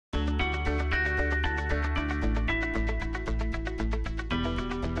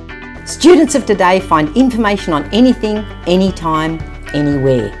Students of today find information on anything, anytime,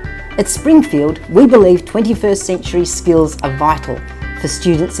 anywhere. At Springfield, we believe 21st century skills are vital for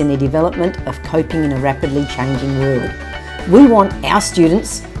students in their development of coping in a rapidly changing world. We want our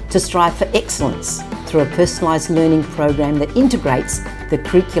students to strive for excellence through a personalised learning program that integrates the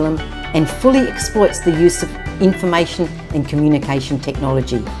curriculum and fully exploits the use of information and communication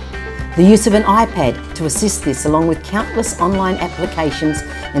technology. The use of an iPad to assist this, along with countless online applications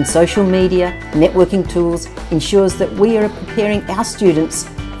and social media networking tools, ensures that we are preparing our students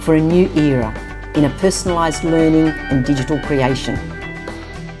for a new era in a personalised learning and digital creation.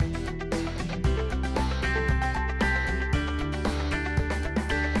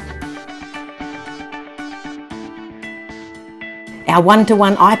 Our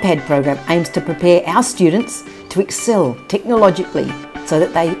one-to-one iPad program aims to prepare our students to excel technologically so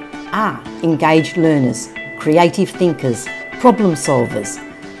that they are engaged learners, creative thinkers, problem solvers,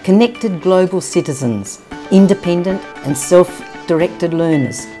 connected global citizens, independent and self-directed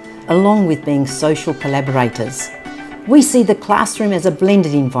learners, along with being social collaborators. We see the classroom as a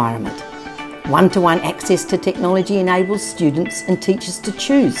blended environment. One-to-one access to technology enables students and teachers to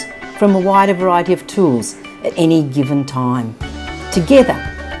choose from a wider variety of tools at any given time. Together,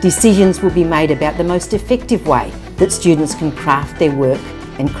 decisions will be made about the most effective way that students can craft their work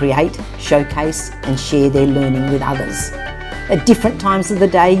and create, showcase and share their learning with others. At different times of the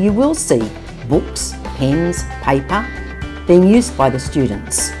day, you will see books, pens, paper being used by the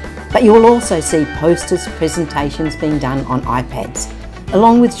students. But you will also see posters, presentations being done on iPads,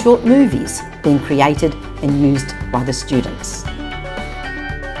 along with short movies being created and used by the students.